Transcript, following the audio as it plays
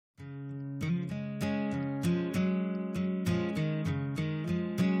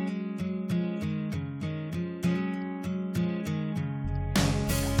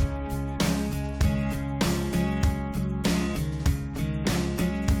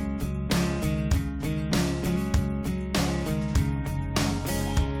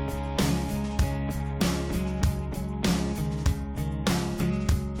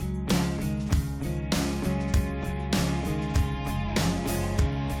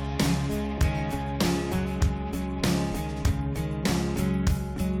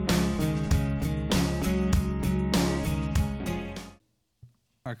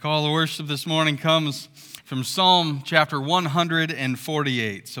Our call to worship this morning comes from Psalm chapter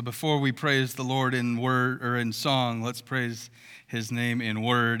 148. So before we praise the Lord in word or in song, let's praise his name in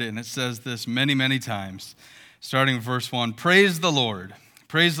word. And it says this many, many times, starting with verse 1. Praise the Lord.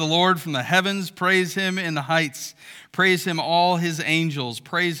 Praise the Lord from the heavens. Praise him in the heights. Praise him all his angels.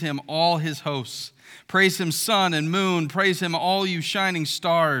 Praise him all his hosts. Praise him sun and moon. Praise him all you shining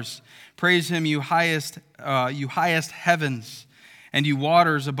stars. Praise him you highest heavens, and you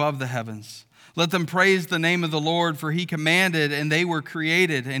waters above the heavens. Let them praise the name of the Lord, for he commanded, and they were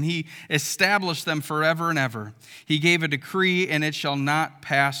created, and he established them forever and ever. He gave a decree, and it shall not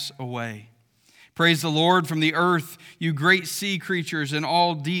pass away. Praise the Lord from the earth, you great sea creatures and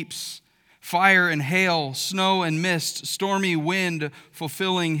all deeps, fire and hail, snow and mist, stormy wind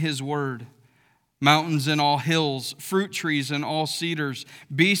fulfilling his word. Mountains and all hills, fruit trees and all cedars,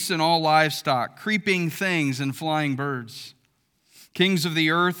 beasts and all livestock, creeping things and flying birds. Kings of the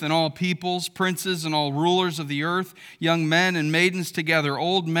earth and all peoples, princes and all rulers of the earth, young men and maidens together,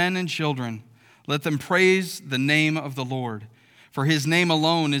 old men and children, let them praise the name of the Lord. For his name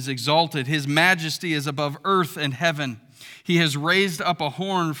alone is exalted. His majesty is above earth and heaven. He has raised up a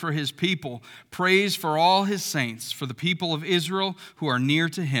horn for his people, praise for all his saints, for the people of Israel who are near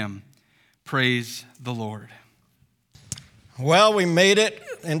to him. Praise the Lord. Well, we made it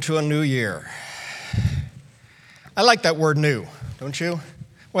into a new year. I like that word new, don't you?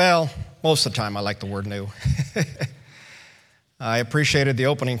 Well, most of the time I like the word new. I appreciated the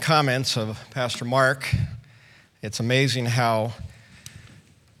opening comments of Pastor Mark. It's amazing how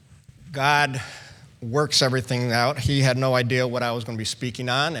God works everything out. He had no idea what I was going to be speaking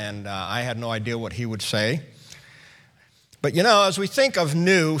on, and I had no idea what he would say. But you know, as we think of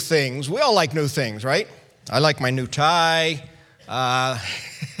new things, we all like new things, right? I like my new tie.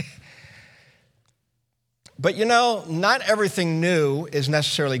 But you know, not everything new is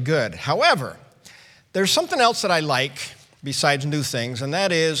necessarily good. However, there's something else that I like besides new things, and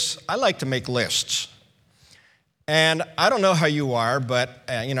that is I like to make lists. And I don't know how you are, but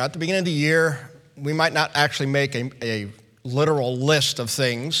at the beginning of the year, we might not actually make a literal list of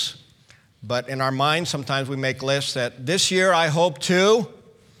things, but in our mind, sometimes we make lists that this year I hope to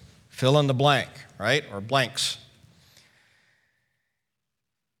fill in the blank, right? Or blanks.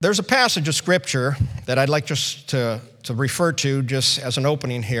 There's a passage of Scripture that I'd like just to refer to just as an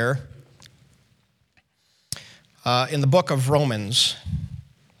opening here. In the book of Romans,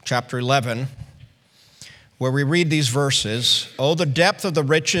 chapter 11, where we read these verses, "Oh, the depth of the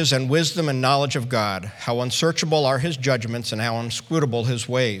riches and wisdom and knowledge of God, how unsearchable are his judgments and how inscrutable his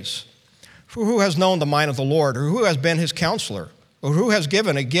ways. For who has known the mind of the Lord, or who has been his counselor, or who has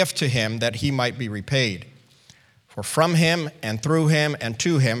given a gift to him that he might be repaid? For from him and through him and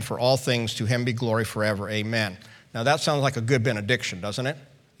to him, for all things, to him be glory forever. Amen." Now that sounds like a good benediction, doesn't it?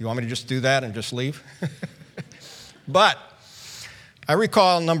 You want me to just do that and just leave? But I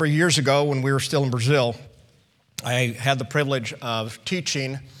recall a number of years ago when we were still in Brazil, I had the privilege of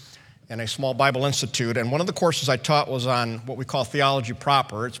teaching in a small Bible institute, and one of the courses I taught was on what we call theology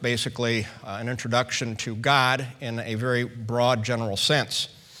proper. It's basically an introduction to God in a very broad, general sense.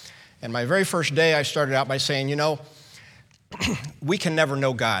 And my very first day, I started out by saying, we can never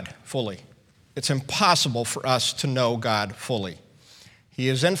know God fully. It's impossible for us to know God fully. He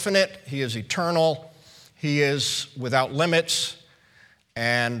is infinite, he is eternal, he is without limits,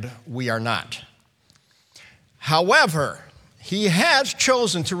 and we are not. However, he has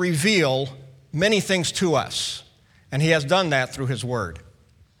chosen to reveal many things to us, and he has done that through his word.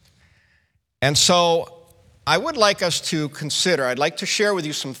 And so I would like us to consider, I'd like to share with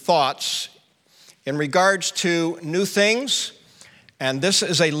you some thoughts in regards to new things, and this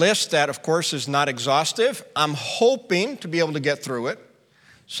is a list that, of course, is not exhaustive. I'm hoping to be able to get through it.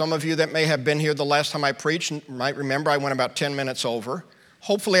 Some of you that may have been here the last time I preached might remember I went about 10 minutes over.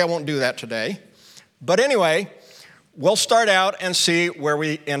 Hopefully I won't do that today. But anyway, we'll start out and see where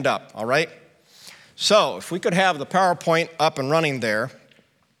we end up, all right? So if we could have the PowerPoint up and running there.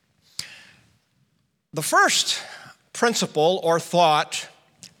 The first principle or thought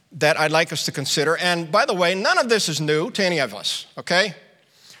that I'd like us to consider, and by the way, none of this is new to any of us, okay?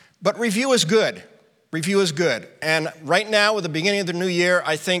 But review is good. Review is good. And right now, with the beginning of the new year,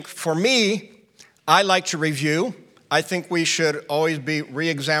 I think for me, I like to review. I think we should always be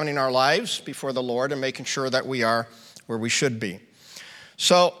re-examining our lives before the Lord and making sure that we are where we should be.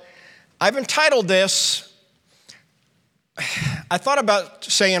 So I've entitled this, I thought about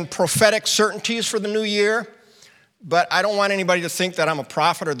saying prophetic certainties for the new year, but I don't want anybody to think that I'm a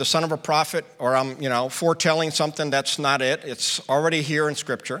prophet or the son of a prophet or I'm, foretelling something. That's not it. It's already here in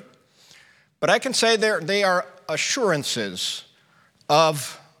Scripture. But I can say they are assurances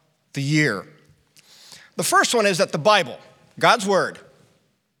of the year. The first one is that the Bible, God's Word,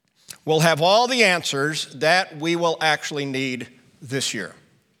 will have all the answers that we will actually need this year.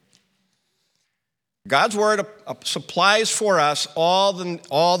 God's Word supplies for us all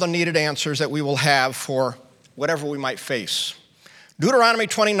the needed answers that we will have for whatever we might face. Deuteronomy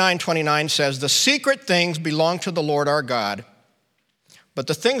 29:29 says, "The secret things belong to the Lord our God, but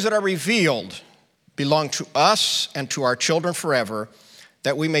the things that are revealed belong to us and to our children forever,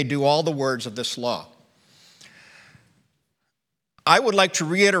 that we may do all the words of this law." I would like to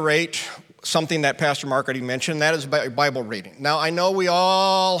reiterate something that Pastor Mark already mentioned, that is Bible reading. Now, I know we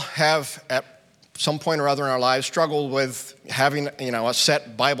all have, at some point or other in our lives, struggled with having, a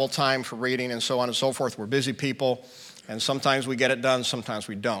set Bible time for reading and so on and so forth. We're busy people, and sometimes we get it done, sometimes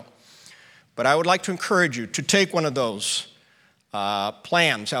we don't. But I would like to encourage you to take one of those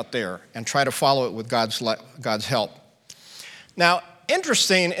plans out there and try to follow it with God's help. Now,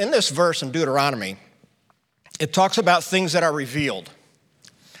 interesting, in this verse in Deuteronomy, it talks about things that are revealed.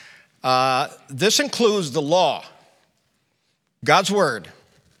 This includes the law, God's Word,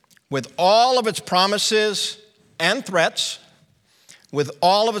 with all of its promises and threats, with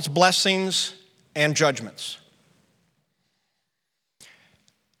all of its blessings and judgments.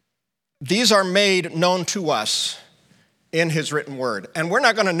 These are made known to us in His written Word, and we're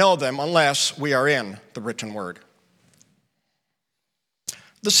not going to know them unless we are in the written Word.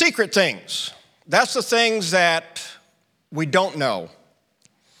 The secret things, that's the things that we don't know,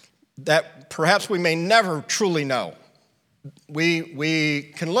 that perhaps we may never truly know.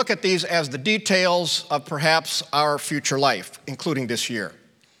 We can look at these as the details of perhaps our future life, including this year.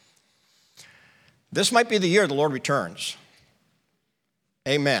 This might be the year the Lord returns.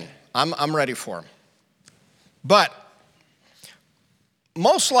 Amen. I'm ready for Him. But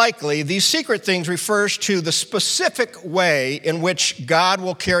most likely, these secret things refers to the specific way in which God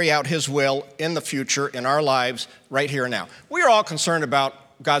will carry out His will in the future in our lives right here and now. We are all concerned about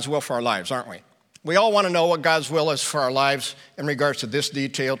God's will for our lives, aren't we? We all want to know what God's will is for our lives in regards to this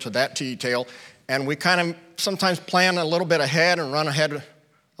detail, to that detail, and we kind of sometimes plan a little bit ahead and run ahead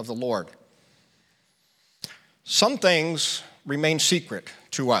of the Lord. Some things remain secret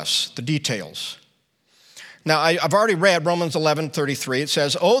to us, the details. Now, I've already read Romans 11:33. It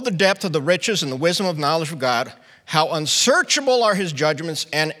says, "Oh, the depth of the riches and the wisdom of knowledge of God, how unsearchable are His judgments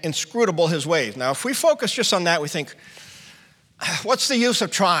and inscrutable His ways." Now, if we focus just on that, we think, what's the use of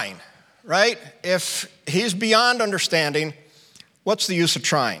trying, right? If He's beyond understanding, what's the use of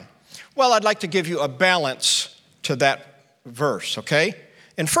trying? Well, I'd like to give you a balance to that verse, okay?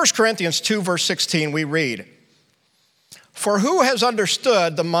 In 1 Corinthians 2, verse 16, we read, "For who has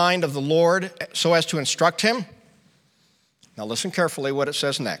understood the mind of the Lord so as to instruct him?" Now listen carefully what it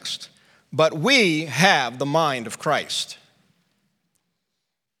says next. "But we have the mind of Christ."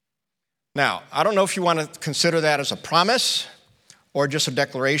 Now, I don't know if you want to consider that as a promise or just a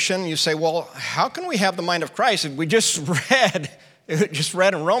declaration. You say, well, how can we have the mind of Christ? We just read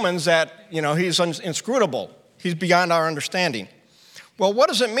in Romans that, He's inscrutable. He's beyond our understanding. Well, what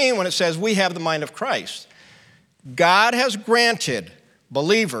does it mean when it says we have the mind of Christ? God has granted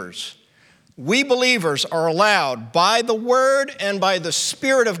believers, we believers are allowed by the Word and by the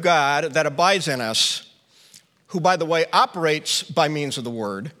Spirit of God that abides in us, who, by the way, operates by means of the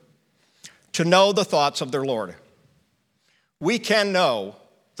Word, to know the thoughts of their Lord. We can know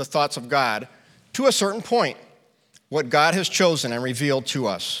the thoughts of God to a certain point, what God has chosen and revealed to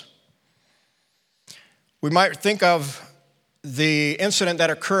us. We might think of the incident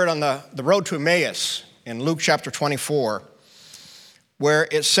that occurred on the road to Emmaus in Luke chapter 24, where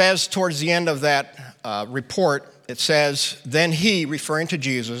it says towards the end of that report, it says, "Then He," referring to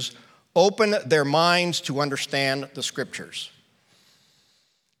Jesus, "opened their minds to understand the Scriptures."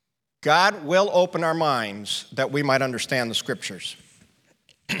 God will open our minds that we might understand the Scriptures.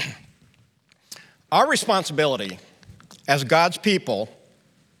 Our responsibility as God's people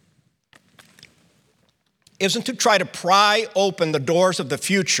isn't to try to pry open the doors of the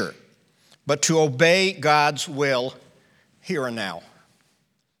future, but to obey God's will here and now,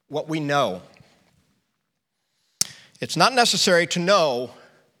 what we know. It's not necessary to know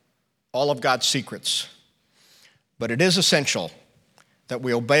all of God's secrets, but it is essential that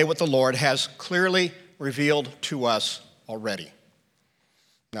we obey what the Lord has clearly revealed to us already.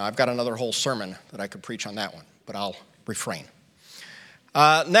 Now, I've got another whole sermon that I could preach on that one, but I'll refrain.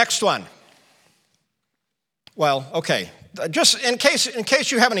 Next one. Well, okay. Just in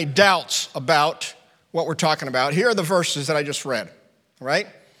case you have any doubts about what we're talking about, here are the verses that I just read, all right?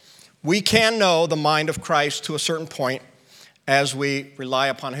 We can know the mind of Christ to a certain point as we rely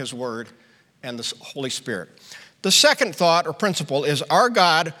upon His Word and the Holy Spirit. The second thought or principle is our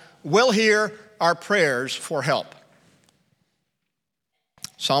God will hear our prayers for help.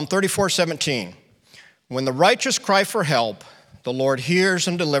 Psalm 34:17. When the righteous cry for help, the Lord hears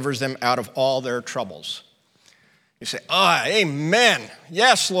and delivers them out of all their troubles. You say, amen.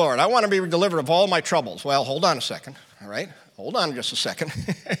 Yes, Lord, I want to be delivered of all my troubles. Well, hold on a second, all right? Hold on just a second.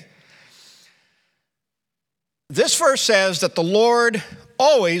 This verse says that the Lord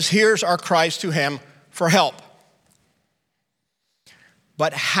always hears our cries to him for help.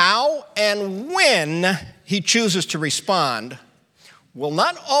 But how and when he chooses to respond will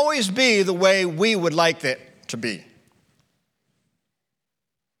not always be the way we would like it to be.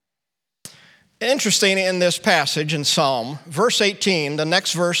 Interesting in this passage in Psalm, verse 18, the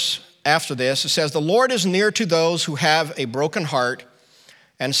next verse after this, it says, the Lord is near to those who have a broken heart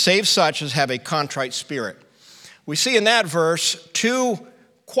and saves such as have a contrite spirit. We see in that verse two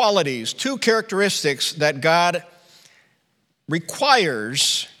qualities, two characteristics that God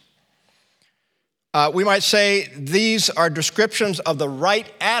requires. We might say these are descriptions of the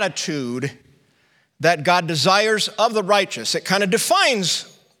right attitude that God desires of the righteous. It kind of defines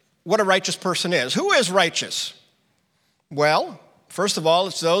what a righteous person is. Who is righteous? Well, first of all,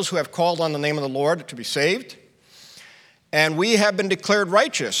 it's those who have called on the name of the Lord to be saved. And we have been declared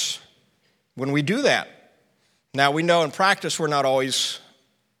righteous when we do that. Now, we know in practice we're not always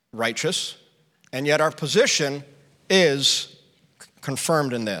righteous, and yet our position is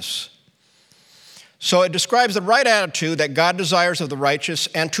confirmed in this. So it describes the right attitude that God desires of the righteous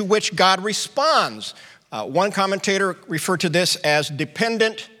and to which God responds. One commentator referred to this as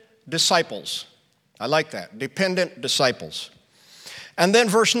dependent disciples. I like that, dependent disciples. And then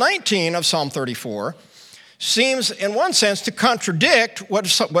verse 19 of Psalm 34 seems in one sense to contradict what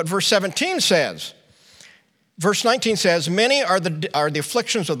verse 17 says. Verse 19 says, many are the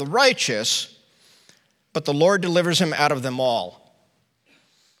afflictions of the righteous, but the Lord delivers him out of them all.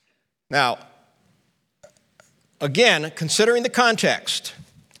 Now, again, considering the context,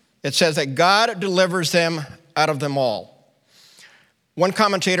 it says that God delivers them out of them all. One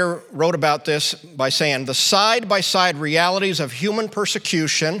commentator wrote about this by saying, the side-by-side realities of human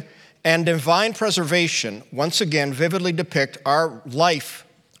persecution and divine preservation once again vividly depict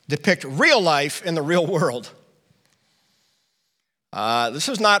real life in the real world. This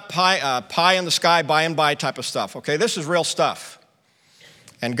is not pie in the sky, by and by type of stuff, okay? This is real stuff.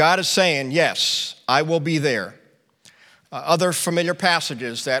 And God is saying, yes, I will be there. Other familiar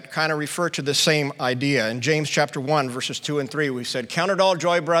passages that kind of refer to the same idea. In James chapter 1, verses 2 and 3, we said, count it all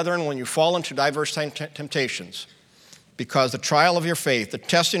joy, brethren, when you fall into diverse temptations, because the trial of your faith, the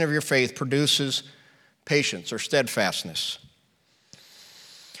testing of your faith produces patience or steadfastness.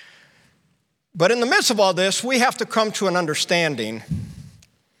 But in the midst of all this, we have to come to an understanding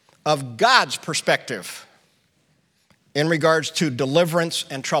of God's perspective in regards to deliverance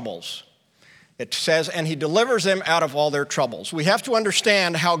and troubles. It says, and he delivers them out of all their troubles. We have to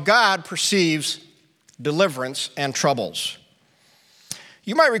understand how God perceives deliverance and troubles.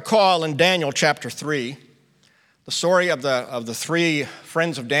 You might recall in Daniel chapter 3, the story of the three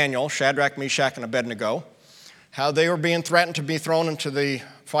friends of Daniel, Shadrach, Meshach, and Abednego, how they were being threatened to be thrown into the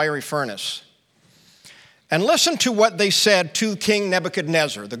fiery furnace. And listen to what they said to King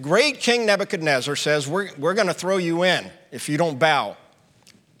Nebuchadnezzar. The great King Nebuchadnezzar says, we're going to throw you in if you don't bow.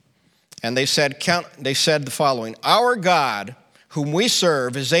 And they said the following, our God, whom we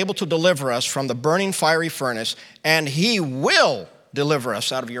serve, is able to deliver us from the burning fiery furnace, and he will deliver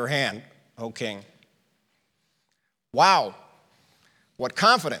us out of your hand, O king. Wow, what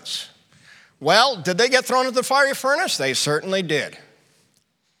confidence. Well, did they get thrown into the fiery furnace? They certainly did.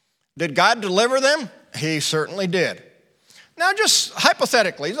 Did God deliver them? He certainly did. Now, just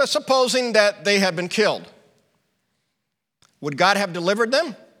hypothetically, supposing that they had been killed, would God have delivered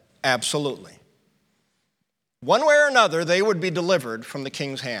them? Absolutely. One way or another, they would be delivered from the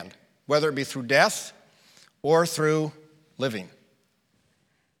king's hand, whether it be through death or through living.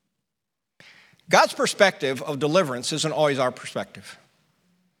 God's perspective of deliverance isn't always our perspective,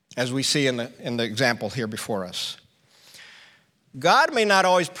 as we see in the example here before us. God may not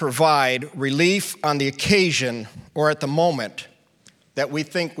always provide relief on the occasion or at the moment that we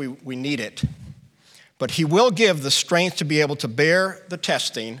think we need it, but he will give the strength to be able to bear the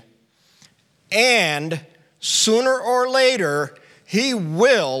testing, and sooner or later, he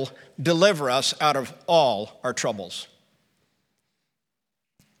will deliver us out of all our troubles.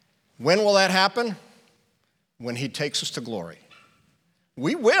 When will that happen? When he takes us to glory.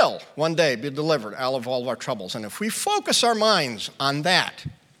 We will one day be delivered out of all of our troubles. And if we focus our minds on that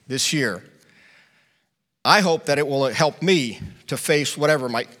this year, I hope that it will help me to face whatever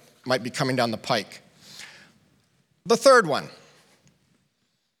might be coming down the pike. The third one,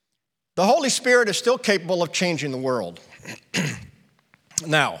 The Holy Spirit is still capable of changing the world.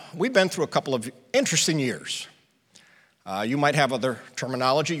 Now, we've been through a couple of interesting years. You might have other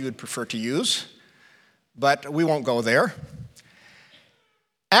terminology you would prefer to use, but we won't go there.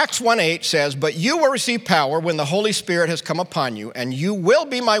 Acts 1:8 says, "But you will receive power when the Holy Spirit has come upon you, and you will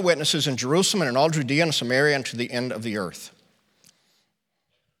be my witnesses in Jerusalem and in all Judea and Samaria and to the end of the earth."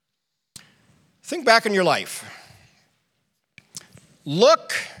 Think back in your life.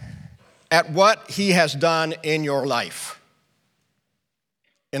 Look at what he has done in your life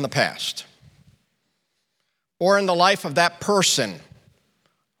in the past, or in the life of that person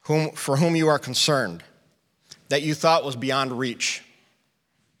for whom you are concerned, that you thought was beyond reach.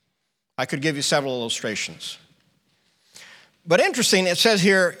 I could give you several illustrations. But interesting, it says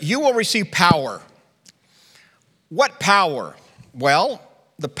here, you will receive power. What power? Well,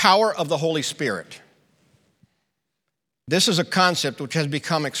 the power of the Holy Spirit. This is a concept which has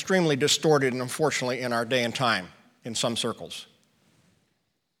become extremely distorted, and unfortunately, in our day and time, in some circles.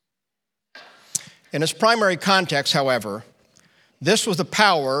 In its primary context, however, this was the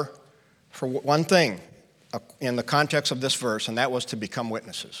power for one thing in the context of this verse, and that was to become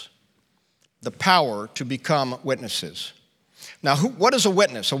witnesses. The power to become witnesses. Now, what is a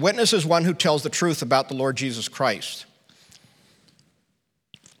witness? A witness is one who tells the truth about the Lord Jesus Christ.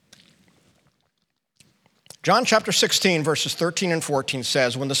 John chapter 16, verses 13 and 14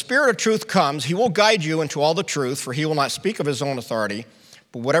 says, "When the Spirit of truth comes, he will guide you into all the truth, for he will not speak of his own authority,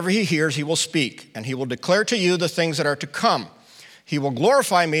 but whatever he hears, he will speak, and he will declare to you the things that are to come. He will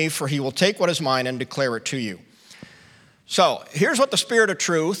glorify me, for he will take what is mine and declare it to you." So, here's what the Spirit of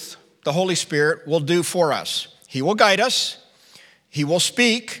truth, the Holy Spirit, will do for us. He will guide us, he will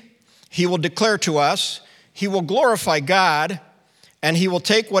speak, he will declare to us, he will glorify God, and he will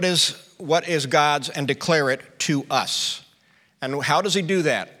take what is God's and declare it to us. And how does he do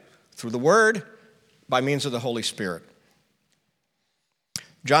that? Through the Word, by means of the Holy Spirit.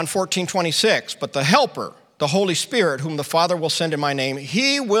 John 14:26, "But the Helper, the Holy Spirit, whom the Father will send in my name,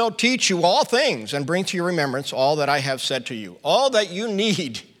 he will teach you all things and bring to your remembrance all that I have said to you." All that you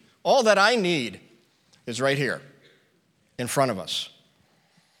need, all that I need, is right here in front of us.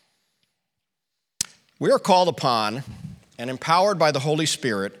 We are called upon and empowered by the Holy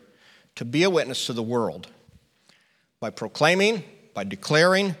Spirit to be a witness to the world by proclaiming, by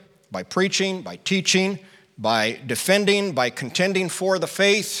declaring, by preaching, by teaching, by defending, by contending for the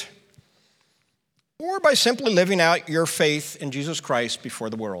faith, or by simply living out your faith in Jesus Christ before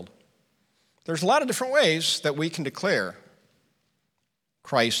the world. There's a lot of different ways that we can declare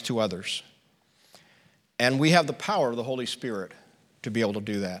Christ to others. And we have the power of the Holy Spirit to be able to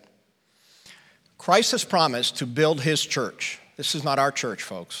do that. Christ has promised to build his church. This is not our church,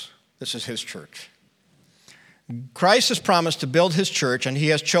 folks. This is his church. Christ has promised to build his church, and he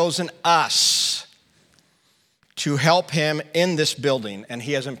has chosen us to help him in this building. And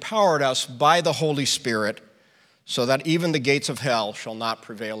he has empowered us by the Holy Spirit so that even the gates of hell shall not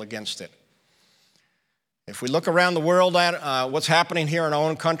prevail against it. If we look around the world at what's happening here in our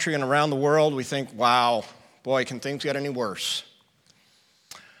own country and around the world, we think, wow, boy, can things get any worse?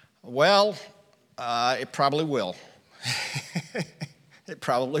 Well, it probably will. It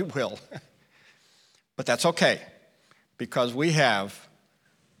probably will. But that's okay, because we have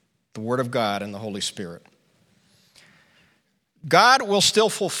the Word of God and the Holy Spirit. God will still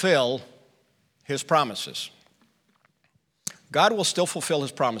fulfill his promises. God will still fulfill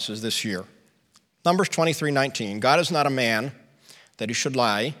his promises this year. Numbers 23:19, "God is not a man that he should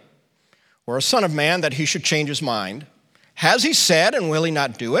lie, or a son of man that he should change his mind. Has he said, and will he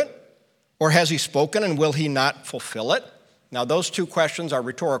not do it? Or has he spoken, and will he not fulfill it?" Now, those two questions are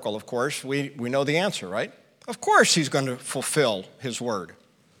rhetorical, of course. We know the answer, right? Of course he's going to fulfill his word.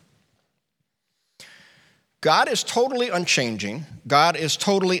 God is totally unchanging. God is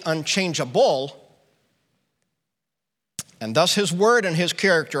totally unchangeable. And thus his word and his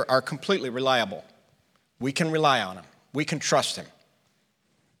character are completely reliable. We can rely on him. We can trust him.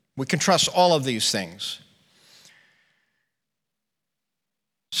 We can trust all of these things.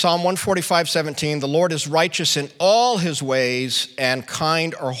 Psalm 145:17, "The Lord is righteous in all his ways and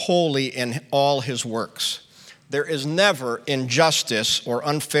kind or holy in all his works." There is never injustice or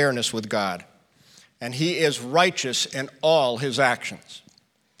unfairness with God, and he is righteous in all his actions.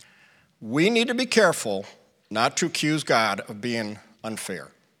 We need to be careful not to accuse God of being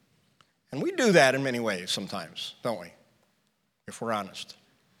unfair. And we do that in many ways sometimes, don't we? If we're honest.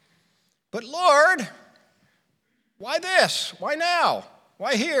 But Lord, why this? Why now?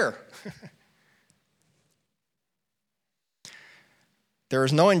 Why here? There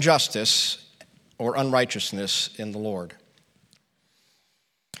is no injustice or unrighteousness in the Lord.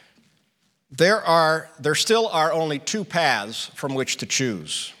 there still are only two paths from which to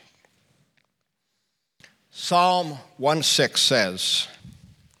choose. Psalm 1:6 says,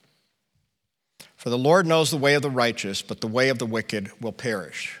 "For the Lord knows the way of the righteous, but the way of the wicked will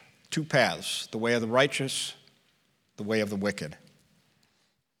perish." Two paths, the way of the righteous, the way of the wicked.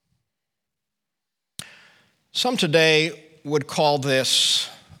 Some today would call this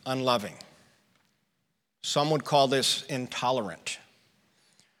unloving. Some would call this intolerant.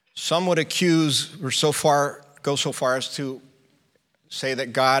 Some would accuse or go so far as to say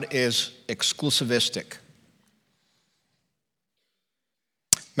that God is exclusivistic.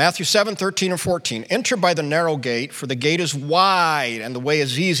 Matthew 7:13 and 14, "Enter by the narrow gate, for the gate is wide and the way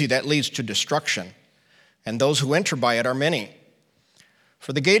is easy that leads to destruction, and those who enter by it are many.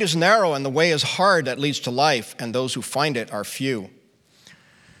 For the gate is narrow and the way is hard that leads to life, and those who find it are few."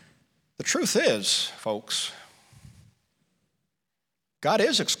 The truth is, folks, God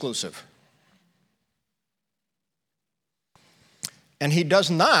is exclusive. And he does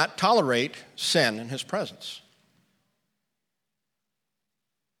not tolerate sin in his presence.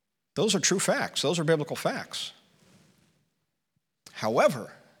 Those are true facts. Those are biblical facts.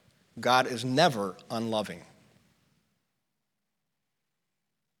 However, God is never unloving.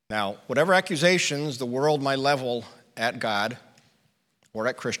 Now, whatever accusations the world might level at God or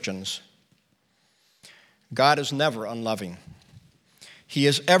at Christians, God is never unloving. He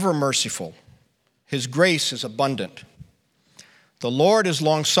is ever merciful. His grace is abundant. The Lord is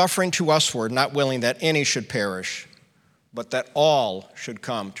long-suffering to usward, not willing that any should perish, but that all should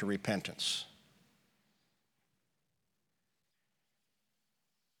come to repentance.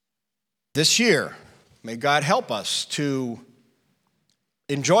 This year, may God help us to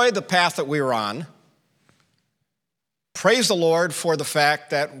enjoy the path that we are on. Praise the Lord for the fact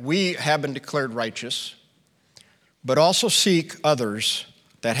that we have been declared righteous, but also seek others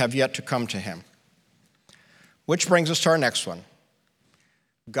that have yet to come to him. Which brings us to our next one.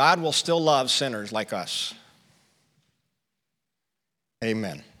 God will still love sinners like us.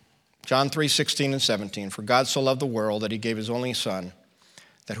 Amen. John 3:16 and 17, "For God so loved the world that he gave his only Son,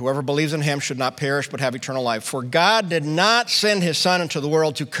 that whoever believes in him should not perish but have eternal life. For God did not send his Son into the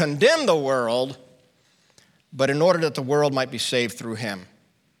world to condemn the world, but in order that the world might be saved through him."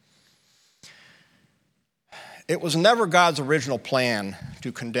 It was never God's original plan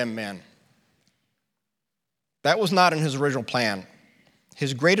to condemn men. That was not in his original plan.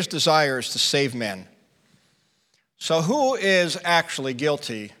 His greatest desire is to save men. So who is actually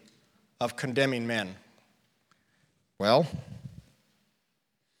guilty of condemning men? Well,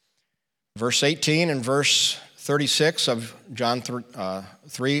 verse 18 and verse 36 of John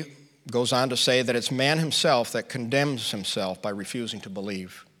 3 goes on to say that it's man himself that condemns himself by refusing to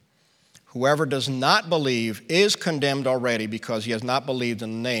believe. Whoever does not believe is condemned already because he has not believed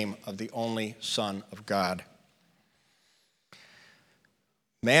in the name of the only Son of God.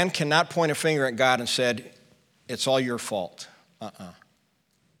 Man cannot point a finger at God and said, "It's all your fault."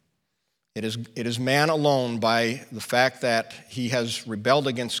 It is man alone by the fact that he has rebelled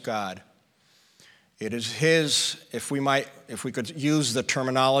against God. It is his, if we could use the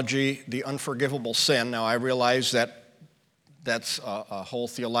terminology, the unforgivable sin. Now, I realize that that's a whole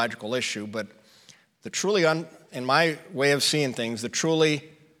theological issue, but in my way of seeing things, the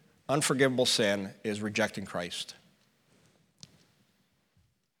truly unforgivable sin is rejecting Christ.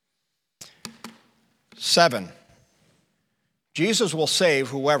 7, Jesus will save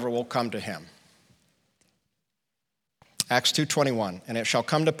whoever will come to him. Acts 2:21, "And it shall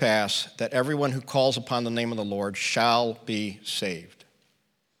come to pass that everyone who calls upon the name of the Lord shall be saved."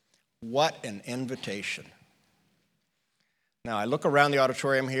 What an invitation. Now, I look around the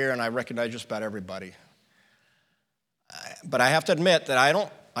auditorium here and I recognize just about everybody. But I have to admit that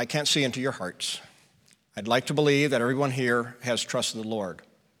I can't see into your hearts. I'd like to believe that everyone here has trusted the Lord.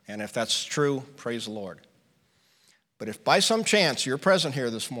 And if that's true, praise the Lord. But if by some chance you're present here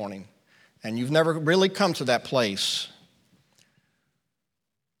this morning and you've never really come to that place,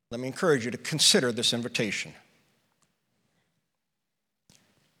 let me encourage you to consider this invitation.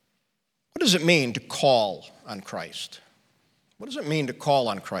 What does it mean to call on Christ? What does it mean to call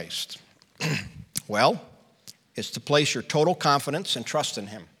on Christ? Well, it's to place your total confidence and trust in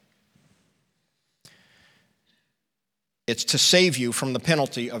him. It's to save you from the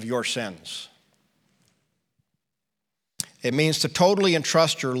penalty of your sins. It means to totally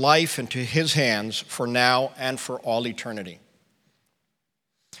entrust your life into his hands for now and for all eternity.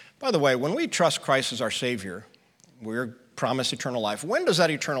 By the way, when we trust Christ as our Savior, we're promised eternal life. When does that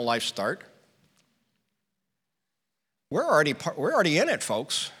eternal life start? We're already in it,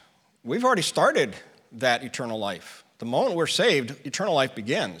 folks. We've already started that eternal life. The moment we're saved, eternal life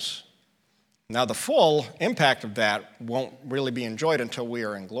begins. Now, the full impact of that won't really be enjoyed until we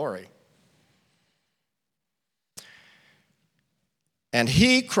are in glory. And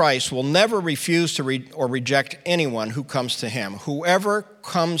he, Christ, will never refuse to or reject anyone who comes to him. Whoever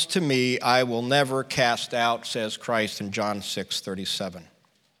comes to me, I will never cast out, says Christ in John 6:37.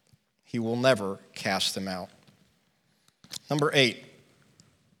 He will never cast them out. Number 8,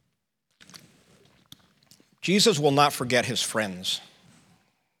 Jesus will not forget his friends.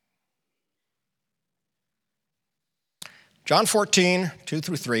 John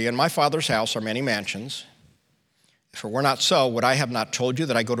 14:2-3, in my Father's house are many mansions. If it were not so, would I have not told you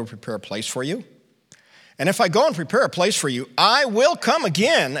that I go to prepare a place for you? And if I go and prepare a place for you, I will come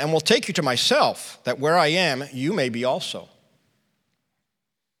again and will take you to myself, that where I am, you may be also.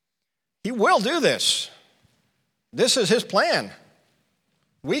 He will do this. This is his plan.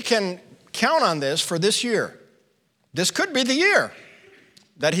 We can count on this for this year. This could be the year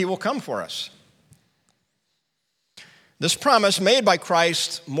that he will come for us. This promise made by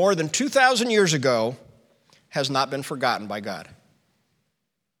Christ more than 2,000 years ago has not been forgotten by God.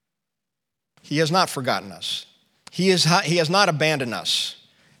 He has not forgotten us. He has not abandoned us,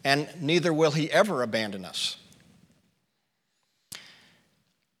 and neither will he ever abandon us.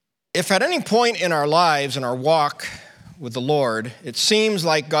 If at any point in our lives, in our walk with the Lord, it seems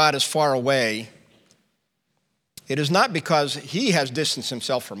like God is far away, it is not because he has distanced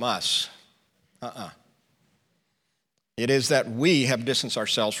himself from us. It is that we have distanced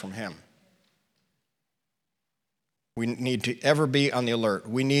ourselves from him. We need to ever be on the alert.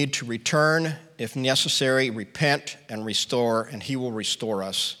 We need to return, if necessary, repent and restore, and he will restore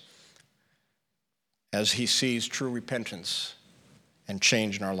us as he sees true repentance and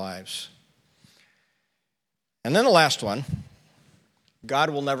change in our lives. And then the last one, God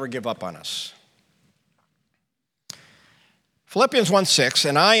will never give up on us. Philippians 1:6,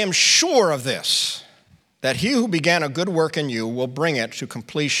 and I am sure of this, that he who began a good work in you will bring it to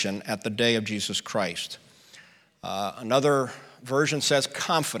completion at the day of Jesus Christ. Another version says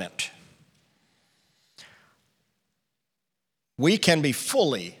confident. We can be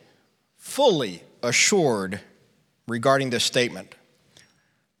fully assured regarding this statement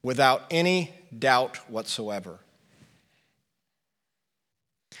without any doubt whatsoever.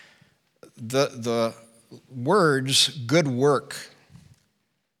 The words good work,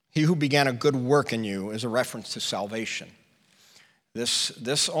 he who began a good work in you, is a reference to salvation.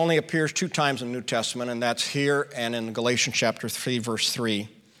 This only appears 2 times in the New Testament, and that's here and in Galatians chapter 3, verse 3.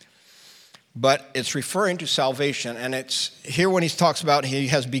 But it's referring to salvation, and it's here when he talks about he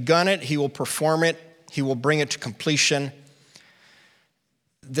has begun it, he will perform it, he will bring it to completion.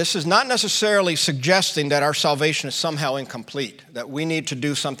 This is not necessarily suggesting that our salvation is somehow incomplete, that we need to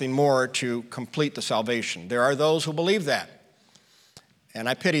do something more to complete the salvation. There are those who believe that, and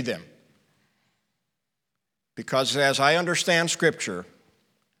I pity them. Because as I understand Scripture,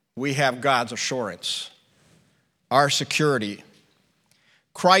 we have God's assurance, our security.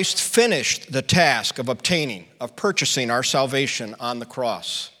 Christ finished the task of purchasing our salvation on the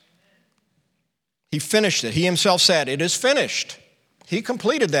cross. He finished it. He himself said, it is finished. He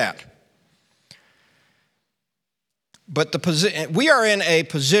completed that. But we are in a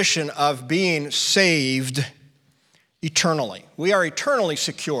position of being saved eternally. We are eternally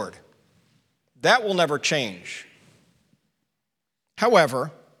secured. That will never change.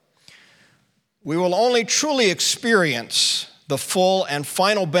 However, we will only truly experience the full and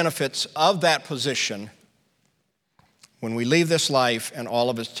final benefits of that position when we leave this life and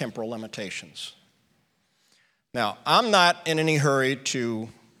all of its temporal limitations. Now, I'm not in any hurry to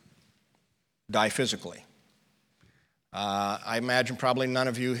die physically. I imagine probably none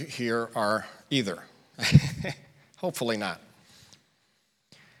of you here are either. Hopefully not.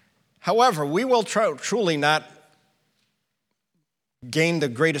 However, we will truly not gain the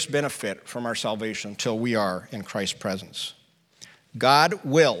greatest benefit from our salvation until we are in Christ's presence. God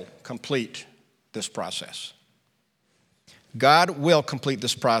will complete this process. God will complete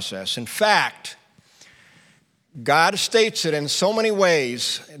this process. In fact, God states it in so many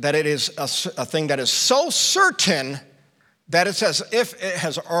ways that it is a thing that is so certain that it's as if it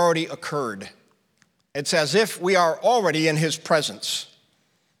has already occurred. It's as if we are already in his presence,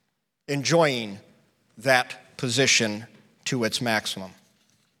 enjoying that position to its maximum.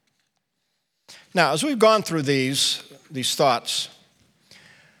 Now, as we've gone through these thoughts,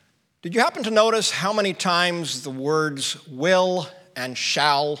 did you happen to notice how many times the words will and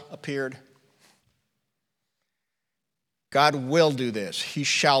shall appeared? God will do this. He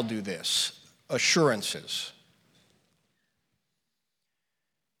shall do this. Assurances.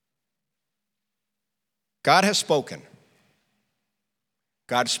 God has spoken.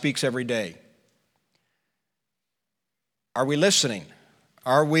 God speaks every day. Are we listening?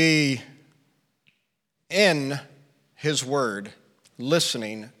 Are we in His Word,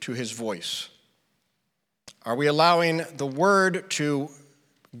 listening to His voice? Are we allowing the Word to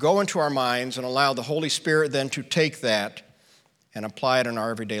go into our minds and allow the Holy Spirit then to take that and apply it in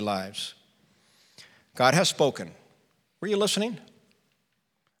our everyday lives? God has spoken. Were you listening?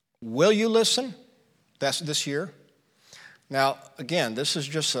 Will you listen? That's this year. Now, again, this is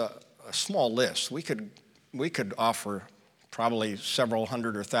just a small list. We could offer probably several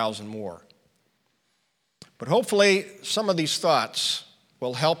hundred or thousand more. But hopefully, some of these thoughts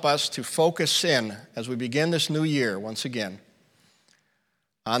will help us to focus in as we begin this new year once again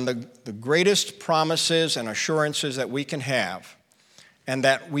on the greatest promises and assurances that we can have and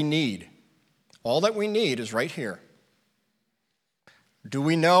that we need. All that we need is right here. Do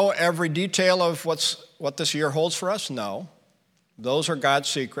we know every detail of what this year holds for us? No. Those are God's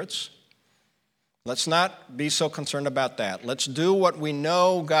secrets. Let's not be so concerned about that. Let's do what we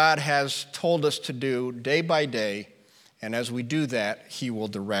know God has told us to do day by day, and as we do that, He will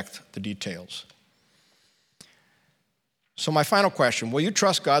direct the details. So my final question, will you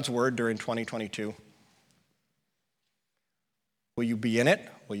trust God's Word during 2022? Will you be in it?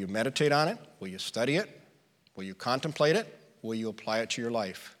 Will you meditate on it? Will you study it? Will you contemplate it? Will you apply it to your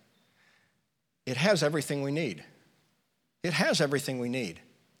life? It has everything we need. It has everything we need.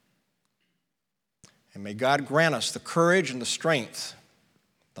 And may God grant us the courage and the strength,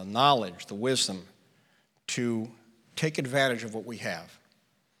 the knowledge, the wisdom to take advantage of what we have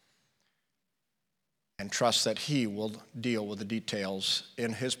and trust that He will deal with the details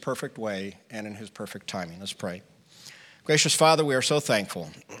in His perfect way and in His perfect timing. Let's pray. Gracious Father, we are so thankful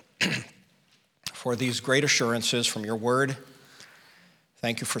for these great assurances from your word.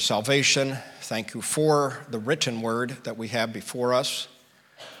 Thank you for salvation. Thank you for the written word that we have before us.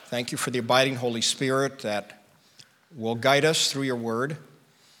 Thank you for the abiding Holy Spirit that will guide us through your word.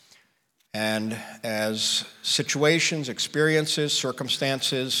 And as situations, experiences,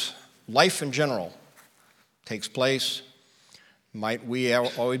 circumstances, life in general takes place, might we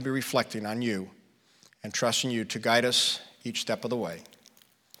always be reflecting on you and trusting you to guide us each step of the way.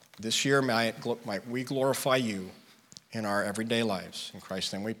 This year, might we glorify you in our everyday lives. In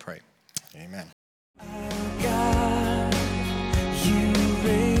Christ's name we pray. Amen.